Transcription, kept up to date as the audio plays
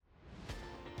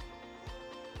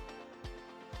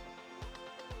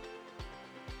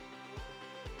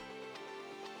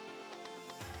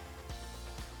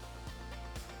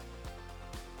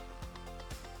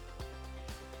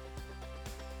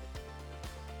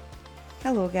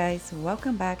Hello, guys.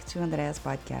 Welcome back to Andrea's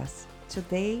podcast.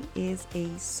 Today is a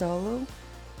solo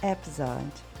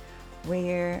episode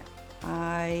where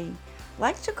I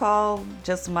like to call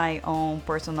just my own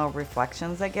personal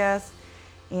reflections, I guess.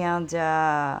 And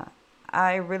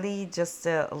I really just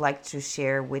like to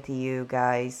share with you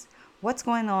guys what's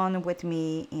going on with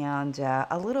me and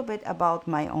a little bit about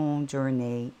my own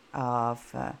journey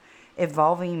of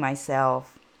evolving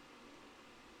myself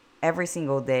every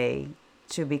single day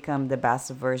to become the best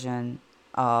version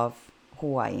of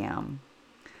who I am.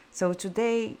 So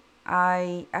today,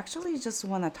 I actually just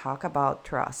want to talk about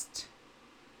trust.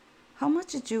 How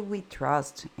much do we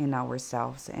trust in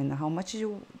ourselves, and how much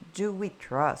do we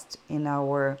trust in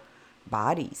our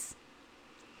bodies?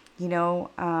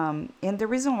 And the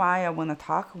reason why I want to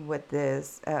talk with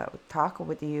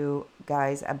you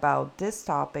guys about this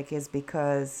topic is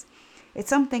because it's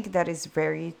something that is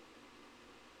very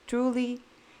truly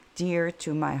dear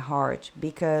to my heart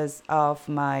because of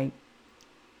my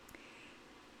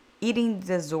eating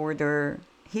disorder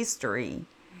history.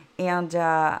 And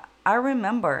I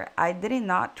remember I did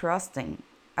not trusting.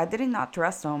 I did not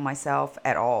trust on myself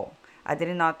at all. I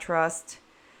did not trust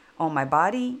on my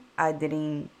body. I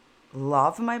didn't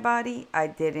love my body. I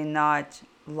did not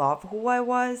love who I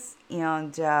was.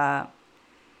 And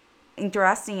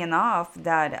interesting enough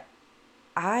that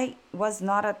I was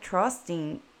not a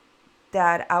trusting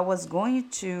that I was going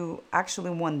to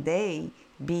actually one day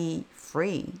be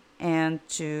free and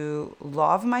to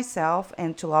love myself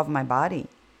and to love my body.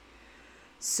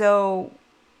 So,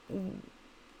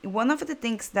 one of the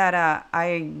things that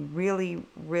I really,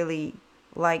 really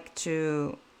like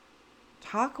to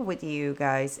talk with you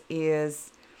guys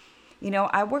is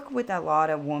I work with a lot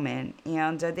of women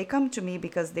and they come to me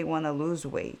because they want to lose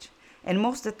weight. And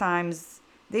most of the times,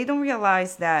 they don't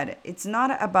realize that it's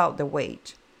not about the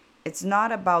weight, it's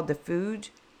not about the food,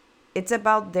 it's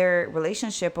about their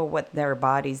relationship with their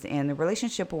bodies and the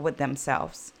relationship with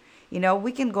themselves.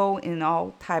 We can go in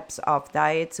all types of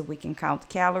diets, we can count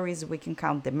calories, we can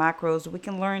count the macros, we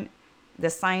can learn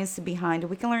the science behind it,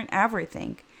 we can learn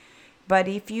everything. But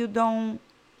if you don't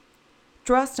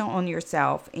trust on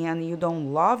yourself and you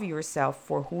don't love yourself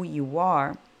for who you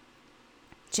are,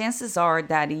 chances are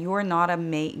that you're not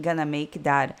gonna make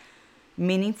that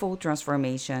meaningful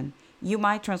transformation. You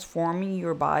might transform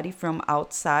your body from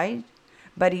outside,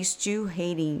 but you're still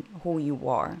hating who you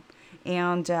are.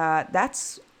 And that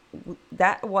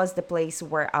was the place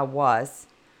where I was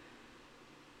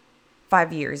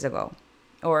 5 years ago,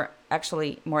 or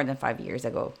actually more than 5 years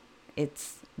ago.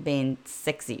 It's been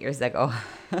 6 years ago.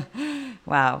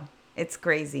 Wow, it's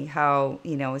crazy how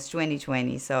it's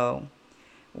 2020. So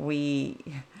we,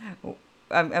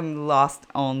 I'm lost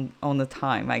on the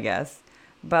time, I guess.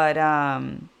 But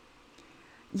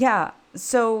yeah.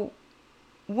 So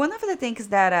one of the things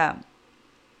that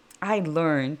I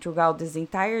learned throughout this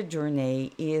entire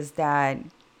journey is that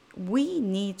we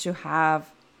need to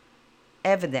have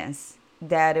evidence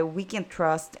that we can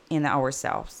trust in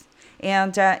ourselves.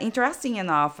 And interesting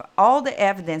enough, all the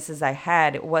evidences I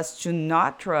had was to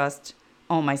not trust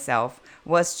on myself,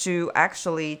 was to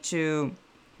actually to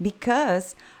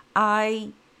because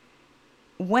I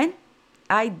went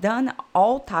I done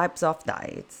all types of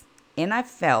diets and I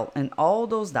fell in all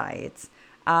those diets.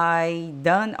 I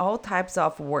done all types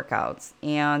of workouts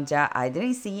and I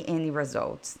didn't see any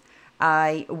results.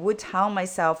 I would tell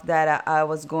myself that I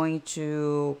was going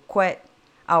to quit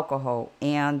alcohol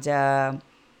and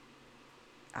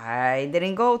I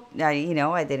didn't go,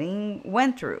 I didn't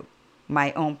went through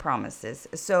my own promises.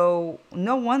 So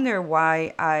no wonder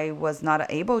why I was not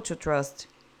able to trust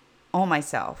on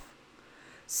myself.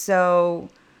 So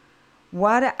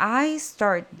what I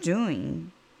start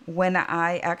doing when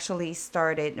I actually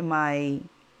started my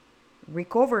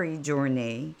recovery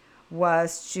journey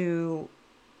was to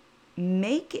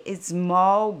make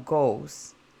small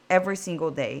goals every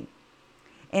single day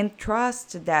and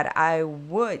trust that I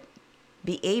would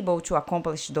be able to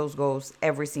accomplish those goals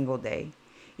every single day.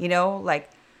 Like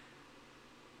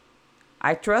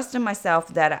I trust in myself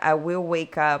that I will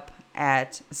wake up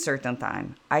at a certain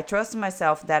time. I trust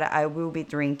myself that I will be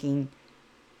drinking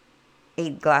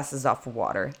 8 glasses of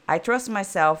water. I trust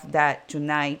myself that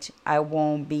tonight I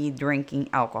won't be drinking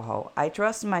alcohol. I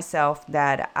trust myself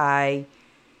that I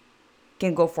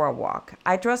can go for a walk.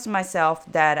 I trust myself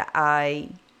that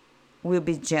I will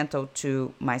be gentle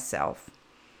to myself.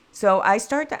 So I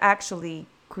start actually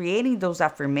creating those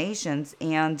affirmations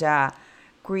and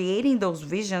creating those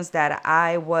visions that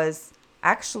I was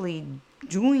actually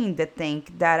doing the thing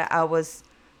that I was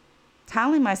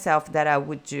telling myself that I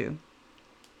would do.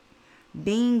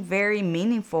 being very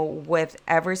meaningful with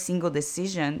every single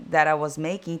decision that I was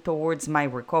making towards my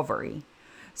recovery.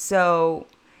 So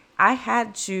I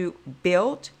had to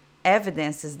build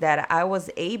evidences that I was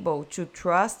able to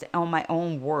trust on my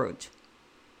own word,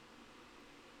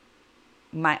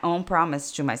 my own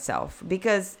promise to myself.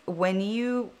 Because when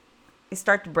you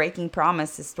start breaking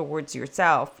promises towards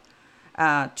yourself,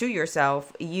 to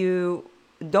yourself, you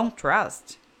don't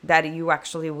trust that you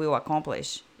actually will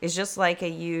accomplish. It's just like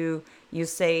you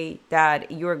say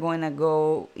that you're gonna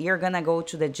go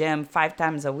to the gym 5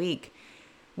 times a week.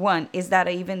 One, is that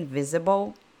even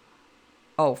visible?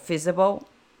 Oh, feasible?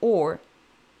 Or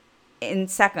in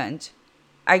second,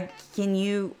 I can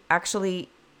you actually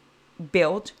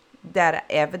build that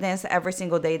evidence every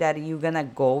single day that you're gonna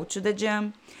go to the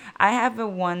gym? I have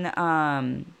one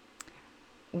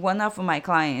of my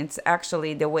clients,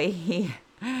 actually, the way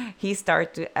he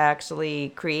started actually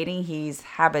creating his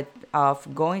habit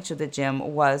of going to the gym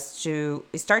was to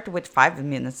start with 5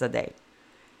 minutes a day.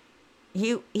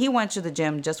 He went to the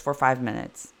gym just for 5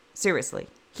 minutes. Seriously,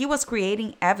 he was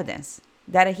creating evidence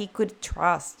that he could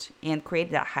trust and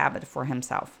create that habit for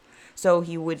himself. So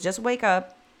he would just wake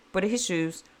up, put his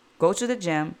shoes, go to the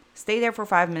gym, stay there for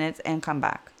 5 minutes, and come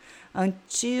back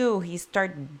until he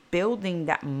started building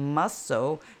that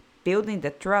muscle, building the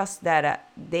trust that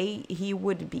he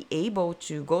would be able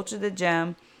to go to the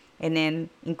gym and then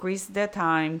increase the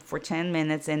time for 10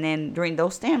 minutes, and then during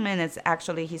those 10 minutes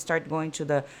actually he started going to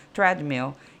the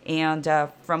treadmill, and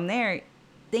from there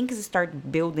things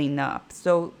start building up.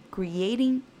 So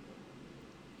creating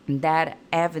that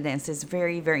evidence is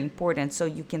very, very important so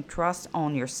you can trust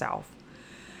on yourself.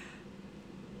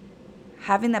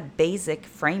 Having a basic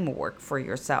framework for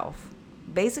yourself.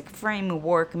 Basic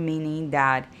framework meaning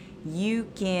that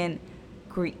you can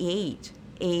create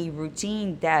a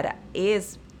routine that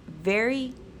is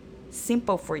very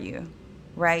simple for you,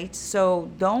 right? So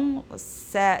don't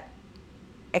set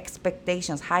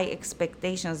expectations, high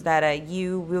expectations that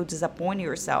you will disappoint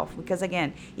yourself. Because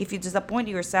again, if you disappoint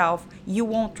yourself, you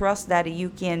won't trust that you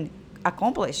can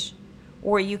accomplish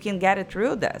or you can get it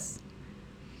through this.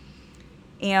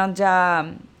 And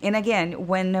again,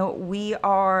 when we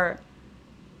are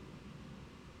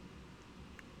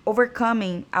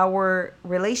overcoming our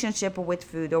relationship with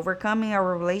food, overcoming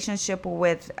our relationship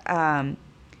with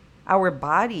our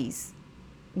bodies,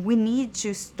 we need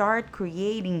to start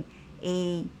creating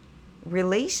a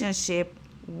relationship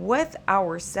with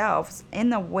ourselves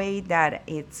in a way that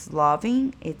it's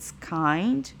loving, it's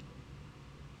kind,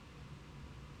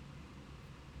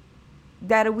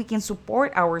 that we can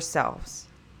support ourselves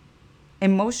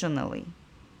emotionally.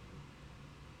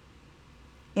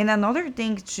 And another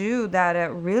thing too that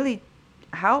really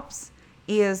helps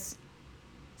is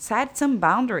set some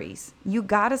boundaries. You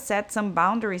gotta set some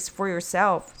boundaries for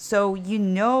yourself so you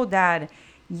know that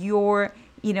your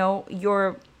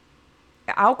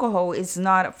alcohol is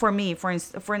not for me. For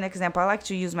an example, I like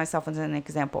to use myself as an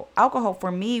example. Alcohol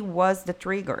for me was the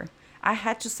trigger. I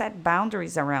had to set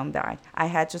boundaries around that. I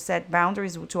had to set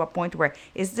boundaries to a point where,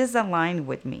 is this aligned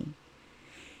with me?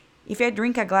 If I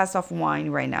drink a glass of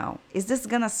wine right now, is this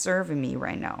gonna serve me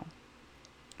right now?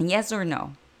 Yes or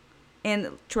no?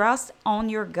 And trust on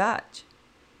your gut.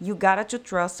 You gotta to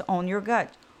trust on your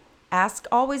gut.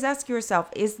 Always ask yourself,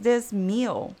 is this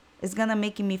meal is gonna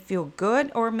make me feel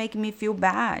good or make me feel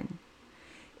bad?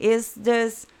 Is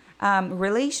this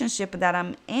relationship that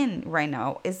I'm in right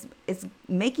now is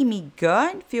making me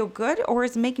feel good, or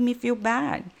is making me feel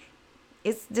bad?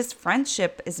 Is this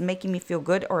friendship is making me feel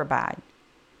good or bad?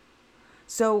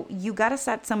 So you got to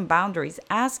set some boundaries.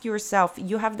 Ask yourself,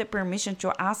 you have the permission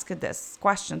to ask this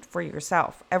question for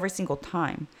yourself every single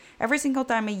time. Every single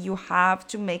time you have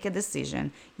to make a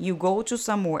decision, you go to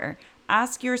somewhere,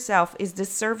 ask yourself, is this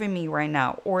serving me right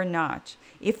now or not?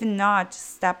 If not,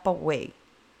 step away.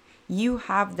 You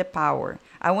have the power.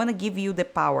 I want to give you the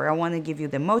power. I want to give you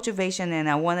the motivation, and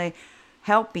I want to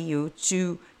help you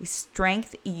to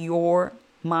strengthen your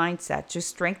mindset, to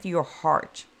strengthen your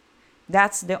heart.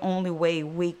 That's the only way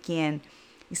we can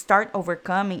start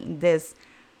overcoming this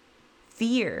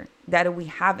fear that we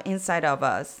have inside of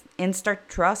us and start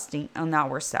trusting on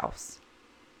ourselves.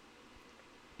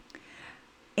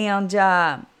 And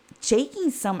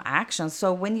taking some actions.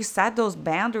 So when you set those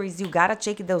boundaries, you gotta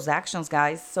take those actions,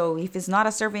 guys. So if it's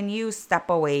not serving you, step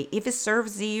away. If it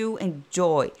serves you,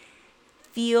 enjoy.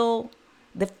 Feel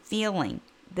the feeling,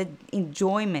 the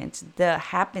enjoyment, the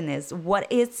happiness,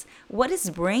 what is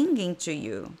bringing to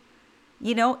you.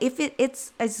 If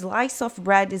it's a slice of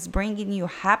bread is bringing you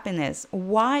happiness,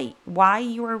 why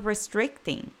you're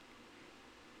restricting?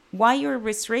 Why you're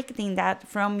restricting that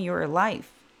from your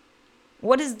life?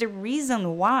 What is the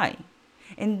reason why?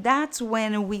 And that's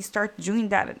when we start doing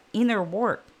that inner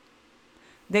work.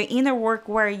 The inner work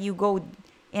where you go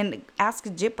and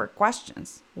ask deeper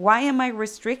questions. Why am I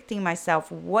restricting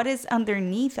myself? What is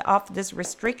underneath of this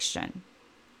restriction?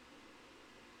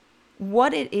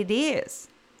 What it is.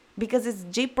 Because it's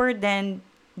deeper than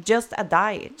just a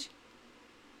diet.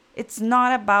 It's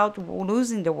not about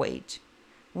losing the weight.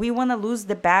 We want to lose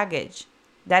the baggage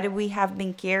that we have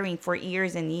been carrying for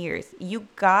years and years. You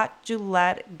got to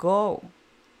let it go.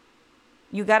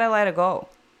 You got to let it go.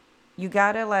 You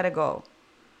got to let it go.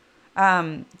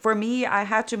 For me, I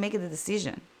had to make the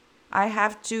decision. I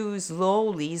have to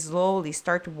slowly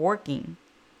start working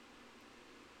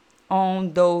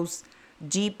on those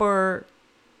deeper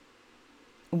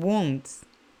wounds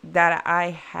that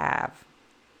I have.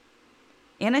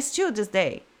 And I still this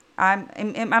day, I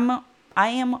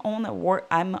am on a work.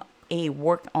 I'm a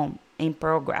work on in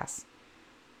progress,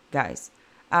 guys.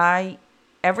 I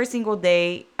every single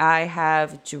day I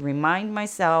have to remind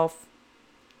myself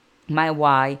my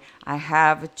why. I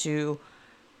have to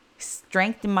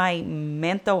strengthen my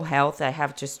mental health. I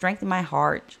have to strengthen my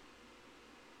heart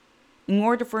in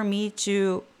order for me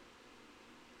to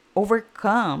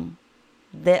overcome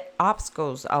the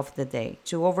obstacles of the day,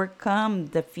 to overcome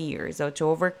the fears, or to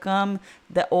overcome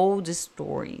the old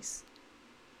stories,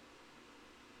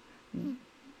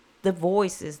 the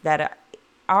voices that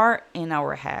are in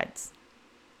our heads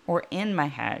or in my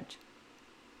head.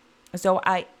 So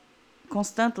I'm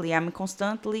constantly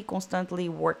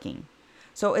working.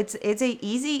 So it's a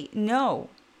easy no,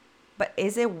 but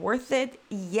is it worth it?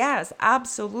 Yes,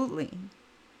 absolutely.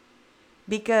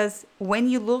 Because when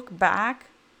you look back,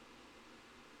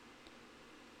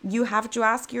 you have to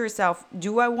ask yourself,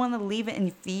 do I want to live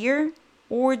in fear,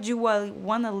 or do I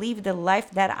want to live the life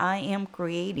that I am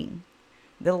creating?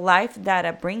 The life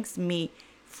that brings me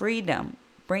freedom,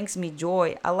 brings me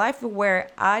joy, a life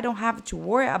where I don't have to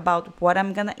worry about what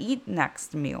I'm going to eat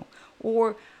next meal,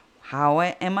 or how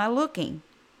am I looking,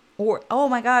 or oh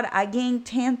my God, I gained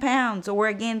 10 pounds, or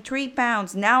I gained 3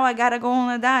 pounds. Now I got to go on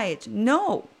a diet.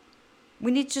 No,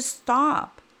 we need to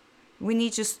stop. We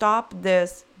need to stop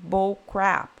this bull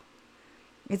crap.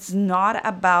 It's not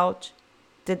about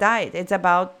the diet. It's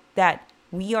about that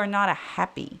we are not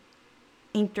happy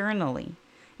internally.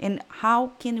 And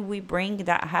how can we bring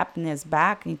that happiness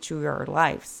back into our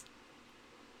lives?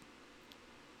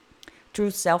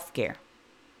 Through self-care.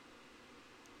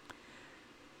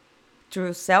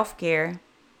 Through self-care,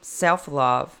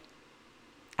 self-love,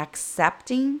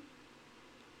 accepting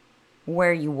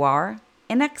where you are,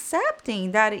 and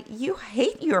accepting that you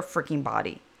hate your freaking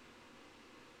body.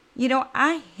 You know,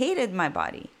 I hated my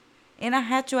body, and I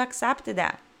had to accept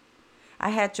that.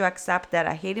 I had to accept that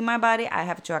I hated my body. I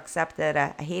have to accept that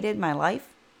I hated my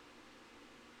life.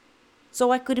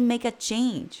 So I could make a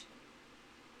change.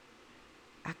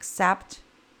 Accept,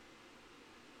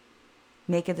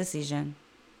 make a decision,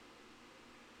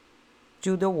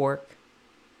 do the work,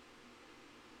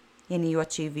 and you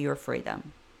achieve your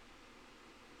freedom.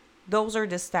 Those are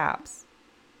the steps.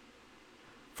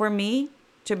 For me,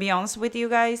 to be honest with you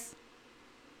guys,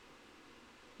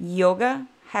 yoga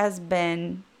has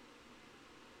been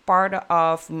part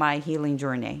of my healing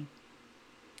journey.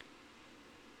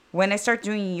 When I started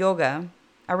doing yoga,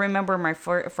 I remember my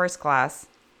first class,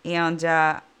 and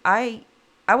I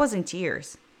was in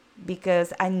tears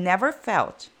because I never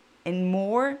felt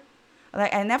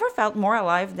I never felt more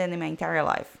alive than in my entire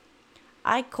life.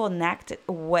 I connected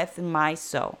with my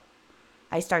soul.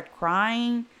 I started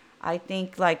crying. I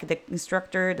think like the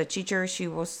instructor, the teacher, she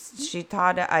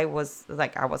thought I was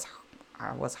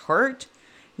hurt.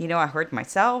 You know, I hurt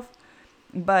myself.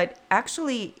 But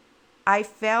actually I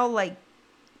felt like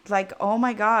oh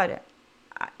my God,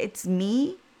 it's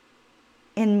me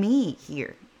and me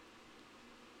here.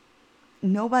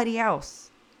 Nobody else.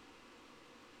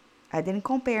 I didn't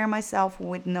compare myself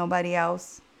with nobody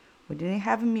else. We didn't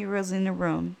have mirrors in the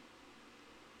room.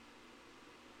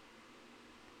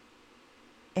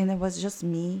 And it was just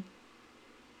me.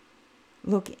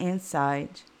 Look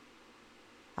inside.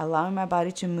 Allowing my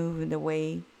body to move in the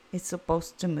way it's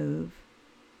supposed to move.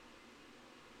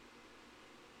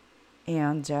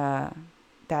 And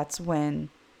that's when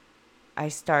I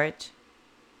start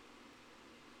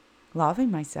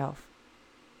loving myself.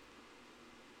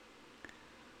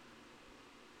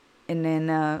 And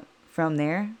then from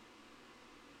there,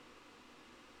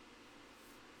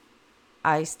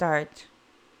 I start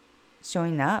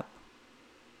showing up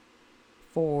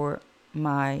for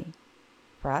my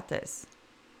practice,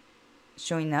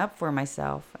 showing up for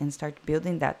myself, and start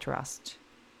building that trust.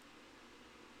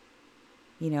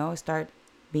 You know, start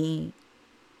being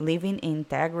living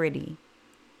integrity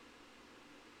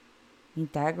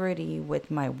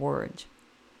with my word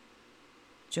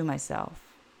to myself,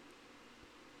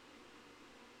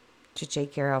 to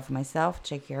take care of myself,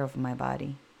 take care of my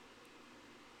body.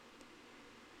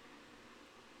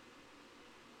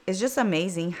 It's just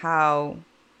amazing how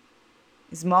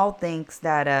small things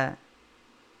that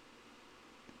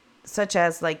such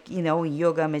as, like,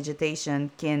 yoga,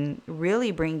 meditation, can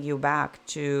really bring you back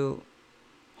to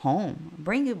home,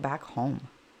 bring you back home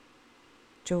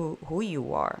to who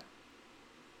you are.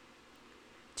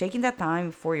 Taking that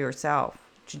time for yourself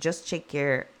to just take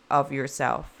care of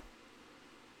yourself.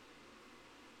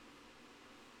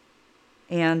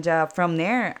 And from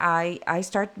there, I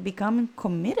start becoming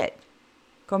committed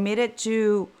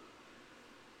to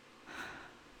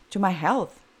my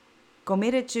health,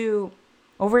 committed to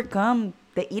overcome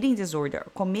the eating disorder,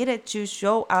 committed to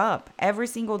show up every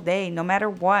single day, no matter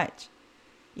what,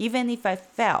 even if I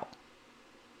fail.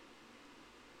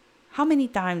 How many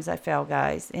times I fell,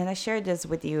 guys? And I shared this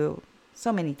with you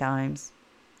so many times.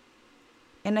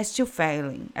 And I still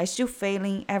failing. I still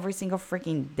failing every single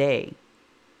freaking day.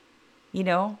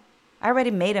 I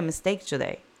already made a mistake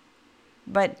today.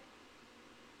 But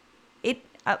it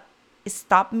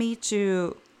stopped me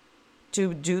to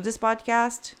do this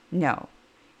podcast? No.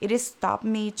 It has stopped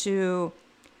me to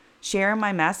share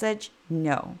my message?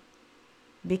 No.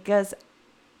 Because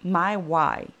my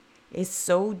why is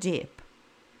so deep.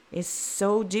 It's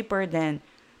so deeper than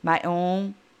my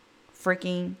own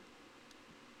freaking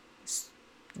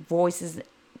voices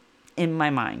in my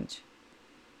mind.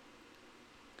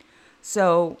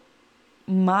 So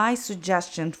my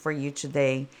suggestion for you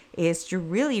today is to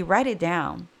really write it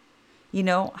down.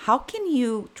 How can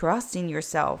you trust in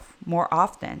yourself more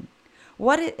often?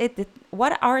 What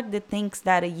are the things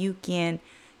that you can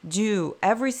do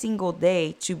every single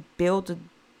day to build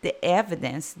the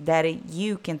evidence that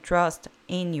you can trust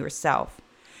in yourself?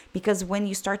 Because when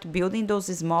you start building those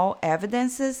small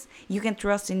evidences, you can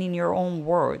trust in your own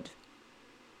word.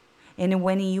 And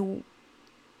when you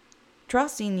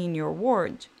trust in your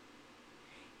word,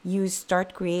 you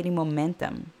start creating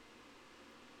momentum.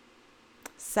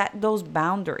 Set those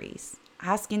boundaries,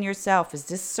 asking yourself, is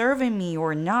this serving me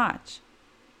or not?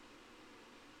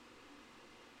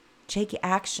 Take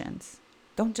actions.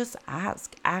 Don't just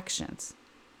ask, actions.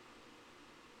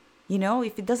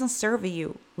 If it doesn't serve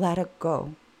you, let it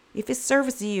go. If it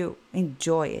serves you,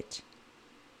 enjoy it.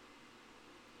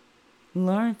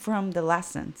 Learn from the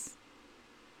lessons.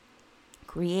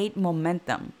 Create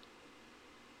momentum.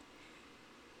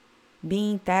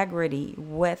 Be integrity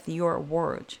with your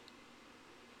word.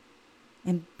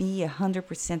 And be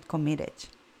 100% committed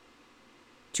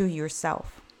to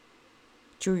yourself,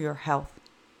 to your health,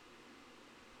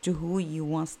 to who you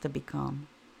want to become.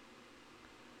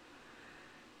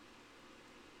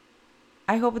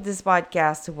 I hope this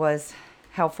podcast was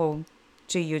helpful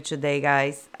to you today,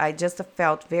 guys. I just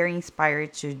felt very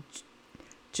inspired to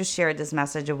share this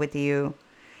message with you.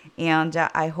 And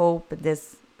I hope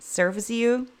this serves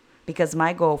you, because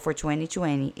my goal for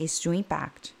 2020 is to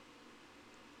impact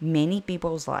many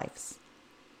people's lives.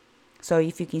 So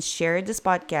if you can share this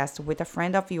podcast with a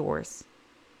friend of yours,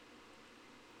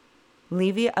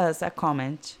 leave us a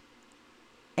comment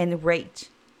and rate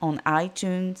on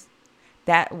iTunes.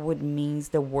 That would mean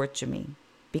the world to me,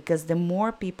 because the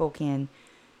more people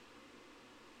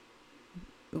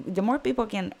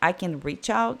I can reach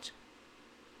out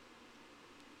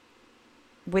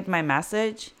with my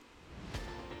message,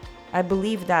 I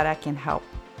believe that I can help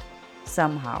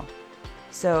somehow.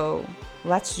 So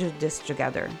let's do this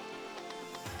together.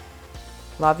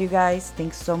 Love you guys.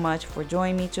 Thanks so much for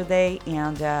joining me today,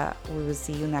 and we will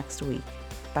see you next week.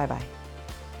 Bye-bye.